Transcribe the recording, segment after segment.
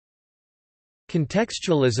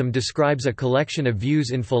Contextualism describes a collection of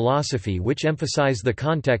views in philosophy which emphasize the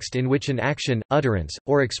context in which an action, utterance,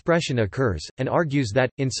 or expression occurs, and argues that,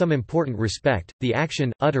 in some important respect, the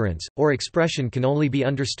action, utterance, or expression can only be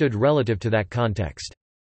understood relative to that context.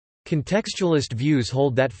 Contextualist views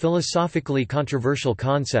hold that philosophically controversial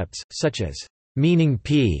concepts, such as meaning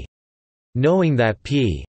P, knowing that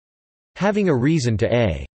P, having a reason to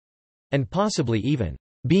A, and possibly even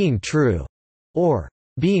being true or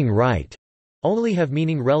being right, only have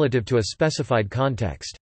meaning relative to a specified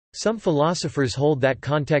context. Some philosophers hold that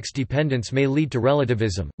context dependence may lead to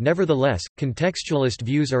relativism. Nevertheless, contextualist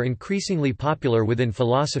views are increasingly popular within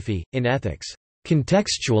philosophy. In ethics,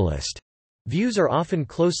 contextualist views are often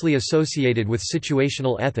closely associated with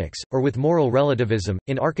situational ethics, or with moral relativism.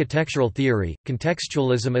 In architectural theory,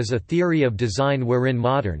 contextualism is a theory of design wherein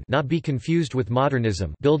modern, not be confused with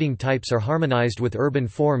modernism, building types are harmonized with urban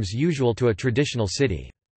forms usual to a traditional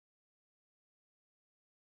city.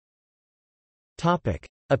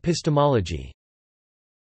 Epistemology.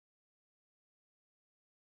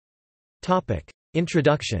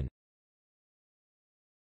 Introduction.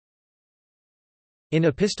 In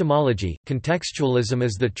epistemology, contextualism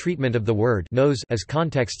is the treatment of the word knows as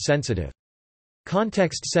context-sensitive.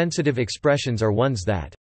 Context-sensitive expressions are ones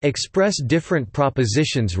that express different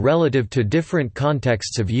propositions relative to different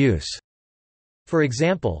contexts of use. For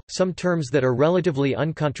example, some terms that are relatively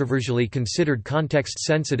uncontroversially considered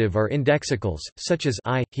context-sensitive are indexicals, such as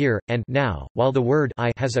I, here, and now, while the word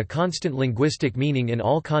I has a constant linguistic meaning in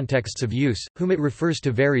all contexts of use, whom it refers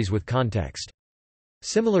to varies with context.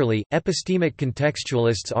 Similarly, epistemic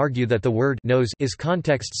contextualists argue that the word knows is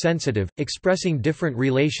context-sensitive, expressing different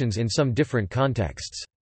relations in some different contexts.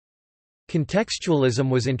 Contextualism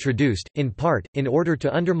was introduced, in part, in order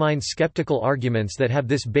to undermine skeptical arguments that have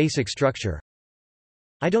this basic structure.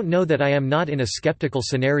 I don't know that I am not in a skeptical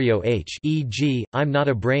scenario H, e.g., I'm not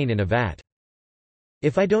a brain in a vat.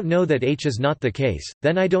 If I don't know that H is not the case,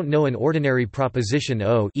 then I don't know an ordinary proposition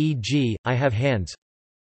O, e.g., I have hands.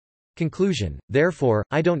 Conclusion. Therefore,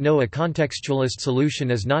 I don't know a contextualist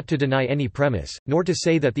solution is not to deny any premise, nor to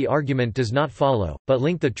say that the argument does not follow, but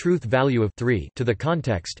link the truth value of 3 to the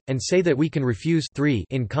context, and say that we can refuse 3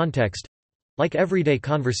 in context, like everyday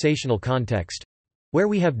conversational context, where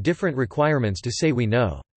we have different requirements to say we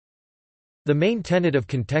know. The main tenet of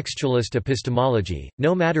contextualist epistemology,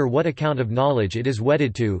 no matter what account of knowledge it is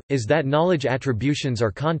wedded to, is that knowledge attributions are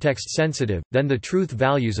context-sensitive, then the truth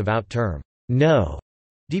values of out-term know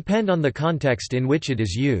depend on the context in which it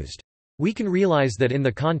is used. We can realize that in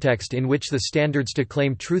the context in which the standards to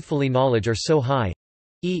claim truthfully knowledge are so high,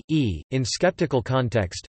 e.e., in skeptical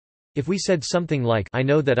context, if we said something like I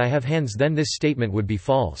know that I have hands, then this statement would be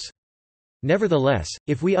false. Nevertheless,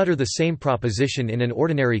 if we utter the same proposition in an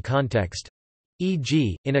ordinary context,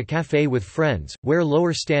 e.g., in a café with friends, where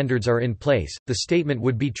lower standards are in place, the statement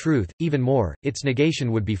would be truth, even more, its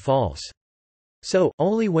negation would be false. So,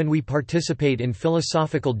 only when we participate in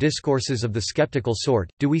philosophical discourses of the skeptical sort,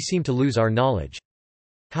 do we seem to lose our knowledge.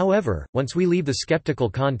 However, once we leave the skeptical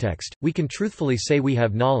context, we can truthfully say we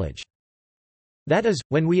have knowledge. That is,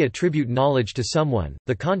 when we attribute knowledge to someone,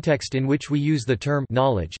 the context in which we use the term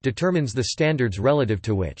knowledge determines the standards relative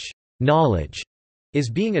to which knowledge is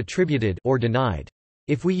being attributed or denied.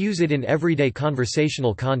 If we use it in everyday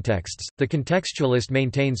conversational contexts, the contextualist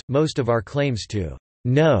maintains, most of our claims to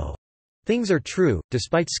know things are true,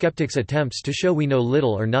 despite skeptics' attempts to show we know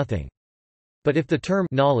little or nothing. But if the term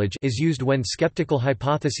knowledge is used when skeptical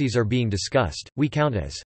hypotheses are being discussed, we count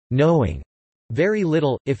as knowing very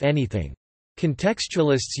little, if anything.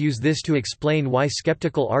 Contextualists use this to explain why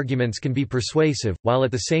skeptical arguments can be persuasive, while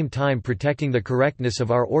at the same time protecting the correctness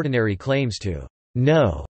of our ordinary claims to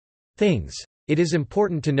know things. It is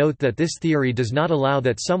important to note that this theory does not allow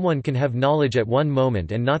that someone can have knowledge at one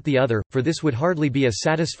moment and not the other, for this would hardly be a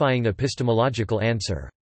satisfying epistemological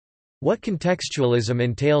answer. What contextualism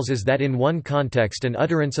entails is that in one context an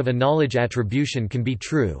utterance of a knowledge attribution can be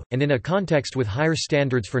true, and in a context with higher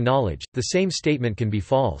standards for knowledge, the same statement can be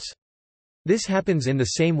false. This happens in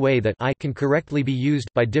the same way that I can correctly be used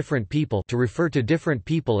by different people to refer to different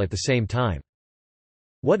people at the same time.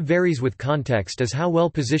 What varies with context is how well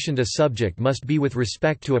positioned a subject must be with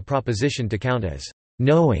respect to a proposition to count as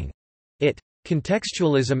knowing it.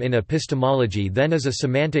 Contextualism in epistemology then is a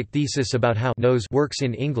semantic thesis about how knows works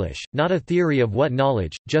in English, not a theory of what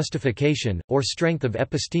knowledge, justification, or strength of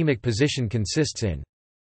epistemic position consists in.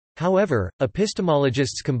 However,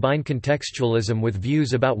 epistemologists combine contextualism with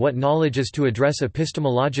views about what knowledge is to address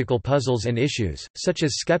epistemological puzzles and issues, such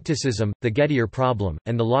as skepticism, the Gettier problem,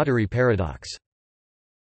 and the lottery paradox.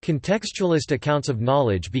 Contextualist accounts of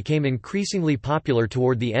knowledge became increasingly popular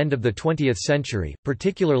toward the end of the 20th century,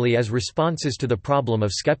 particularly as responses to the problem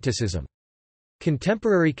of skepticism.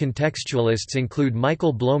 Contemporary contextualists include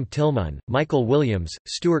Michael Bloom-Tillman, Michael Williams,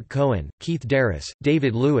 Stuart Cohen, Keith Darris,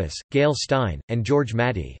 David Lewis, Gail Stein, and George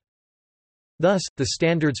Mattei. Thus, the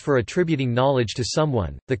standards for attributing knowledge to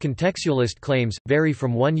someone, the contextualist claims, vary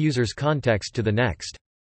from one user's context to the next.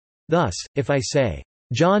 Thus, if I say,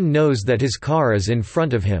 "John knows that his car is in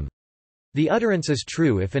front of him," the utterance is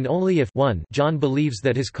true if and only if 1 John believes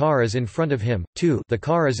that his car is in front of him, 2 the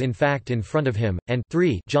car is in fact in front of him, and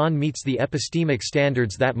 3 John meets the epistemic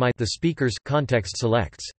standards that the speaker's context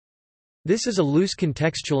selects. This is a loose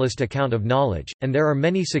contextualist account of knowledge, and there are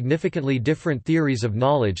many significantly different theories of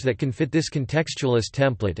knowledge that can fit this contextualist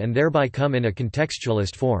template and thereby come in a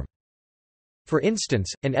contextualist form. For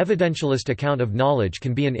instance, an evidentialist account of knowledge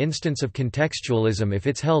can be an instance of contextualism if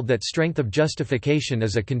it's held that strength of justification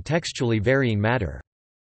is a contextually varying matter.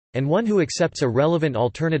 And one who accepts a relevant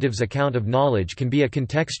alternatives account of knowledge can be a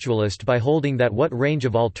contextualist by holding that what range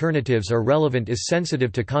of alternatives are relevant is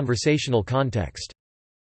sensitive to conversational context.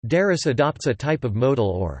 Darris adopts a type of modal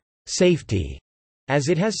or safety, as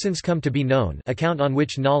it has since come to be known, account on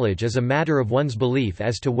which knowledge is a matter of one's belief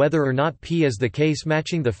as to whether or not P is the case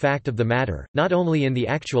matching the fact of the matter, not only in the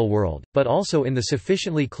actual world, but also in the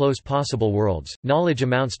sufficiently close possible worlds. Knowledge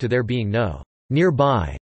amounts to there being no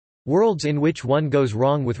nearby worlds in which one goes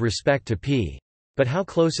wrong with respect to P. But how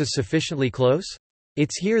close is sufficiently close?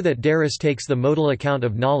 It's here that Darris takes the modal account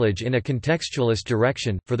of knowledge in a contextualist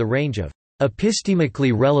direction, for the range of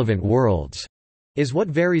epistemically relevant worlds is what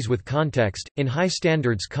varies with context. In high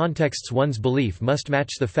standards contexts, one's belief must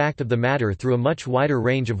match the fact of the matter through a much wider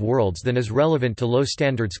range of worlds than is relevant to low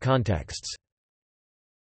standards contexts.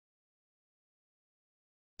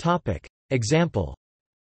 Topic. Example.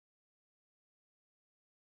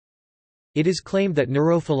 It is claimed that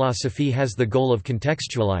neurophilosophy has the goal of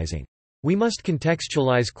contextualizing. We must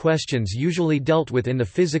contextualize questions usually dealt with in the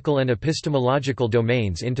physical and epistemological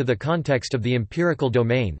domains into the context of the empirical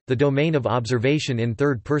domain, the domain of observation in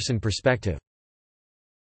third-person perspective.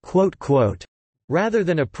 Rather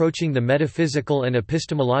than approaching the metaphysical and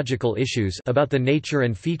epistemological issues about the nature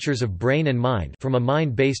and features of brain and mind from a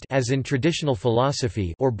mind-based as in traditional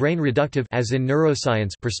philosophy or brain-reductive as in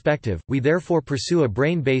neuroscience perspective, we therefore pursue a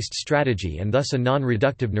brain-based strategy and thus a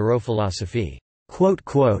non-reductive neurophilosophy.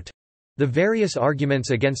 The various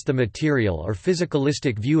arguments against the material or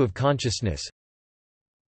physicalistic view of consciousness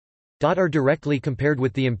are directly compared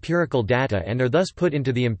with the empirical data and are thus put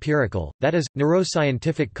into the empirical, that is,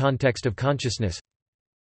 neuroscientific context of consciousness.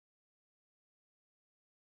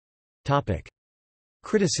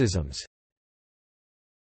 Criticisms.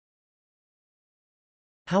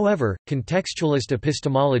 However, contextualist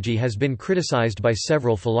epistemology has been criticized by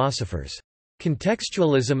several philosophers.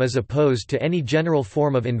 Contextualism is opposed to any general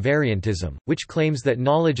form of invariantism, which claims that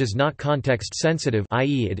knowledge is not context-sensitive,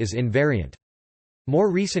 i.e. it is invariant.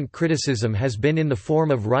 More recent criticism has been in the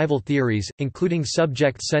form of rival theories, including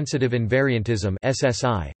subject-sensitive invariantism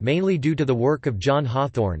 (SSI), mainly due to the work of John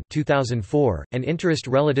Hawthorne (2004), and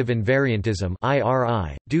interest-relative invariantism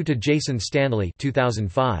 (IRI), due to Jason Stanley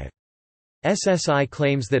 (2005). SSI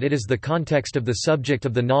claims that it is the context of the subject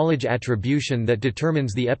of the knowledge attribution that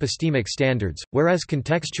determines the epistemic standards, whereas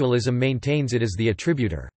contextualism maintains it is the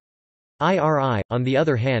attributor. IRI, on the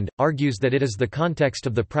other hand, argues that it is the context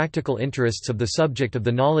of the practical interests of the subject of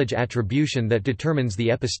the knowledge attribution that determines the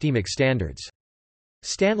epistemic standards.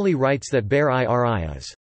 Stanley writes that bare IRI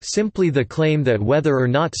is simply the claim that whether or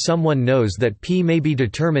not someone knows that P may be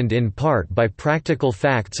determined in part by practical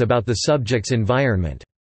facts about the subject's environment.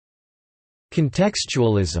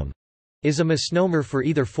 Contextualism is a misnomer for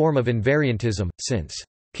either form of invariantism, since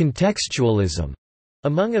contextualism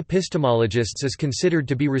among epistemologists is considered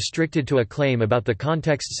to be restricted to a claim about the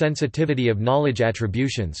context sensitivity of knowledge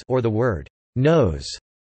attributions or the word knows.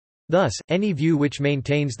 Thus, any view which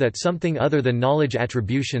maintains that something other than knowledge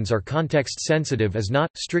attributions are context-sensitive is not,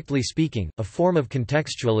 strictly speaking, a form of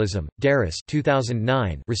contextualism. Darris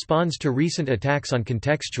 2009 responds to recent attacks on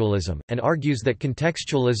contextualism, and argues that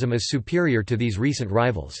contextualism is superior to these recent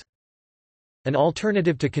rivals. An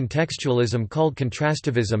alternative to contextualism called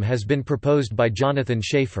contrastivism has been proposed by Jonathan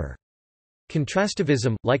Schaeffer.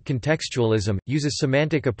 Contrastivism, like contextualism, uses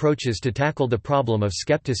semantic approaches to tackle the problem of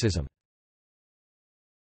skepticism.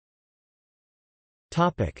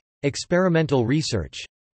 Experimental research.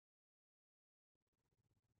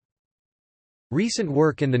 Recent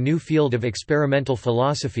work in the new field of experimental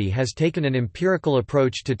philosophy has taken an empirical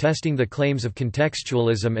approach to testing the claims of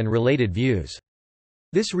contextualism and related views.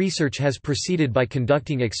 This research has proceeded by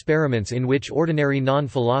conducting experiments in which ordinary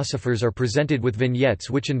non-philosophers are presented with vignettes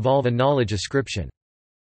which involve a knowledge ascription.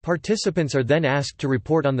 Participants are then asked to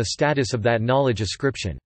report on the status of that knowledge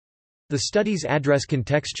ascription. The studies address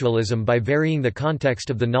contextualism by varying the context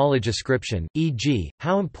of the knowledge ascription, e.g.,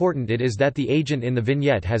 how important it is that the agent in the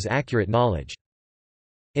vignette has accurate knowledge.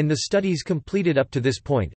 In the studies completed up to this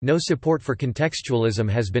point, no support for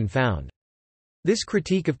contextualism has been found. This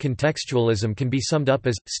critique of contextualism can be summed up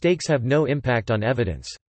as, stakes have no impact on evidence.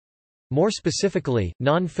 More specifically,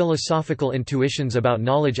 non-philosophical intuitions about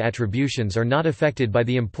knowledge attributions are not affected by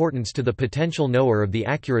the importance to the potential knower of the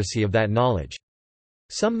accuracy of that knowledge.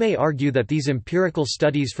 Some may argue that these empirical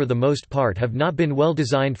studies for the most part have not been well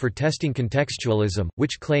designed for testing contextualism,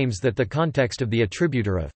 which claims that the context of the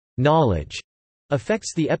attributor of knowledge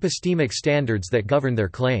affects the epistemic standards that govern their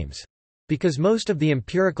claims. Because most of the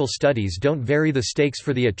empirical studies don't vary the stakes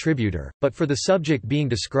for the attributor, but for the subject being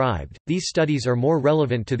described, these studies are more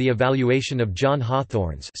relevant to the evaluation of John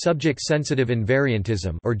Hawthorne's subject-sensitive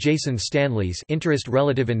invariantism or Jason Stanley's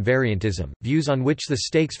interest-relative invariantism, views on which the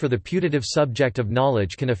stakes for the putative subject of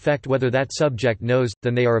knowledge can affect whether that subject knows,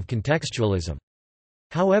 than they are of contextualism.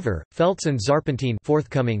 However, Feltz and Zarpentine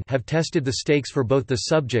forthcoming have tested the stakes for both the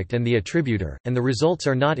subject and the attributor, and the results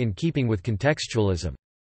are not in keeping with contextualism.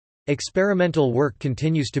 Experimental work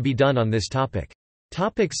continues to be done on this topic.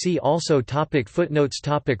 See also Footnotes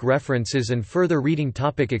References and further reading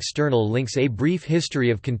External links A brief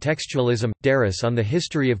history of contextualism – Darris on the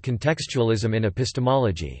history of contextualism in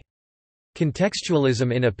epistemology.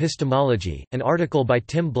 Contextualism in Epistemology, an article by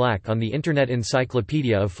Tim Black on the Internet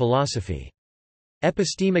Encyclopedia of Philosophy.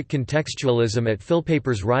 Epistemic Contextualism at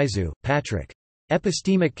Philpapers Risu, Patrick.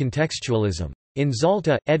 Epistemic Contextualism. In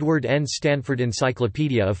Zalta, Edward N. Stanford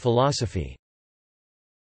Encyclopedia of Philosophy.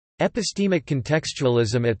 Epistemic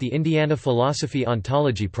Contextualism at the Indiana Philosophy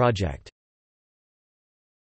Ontology Project.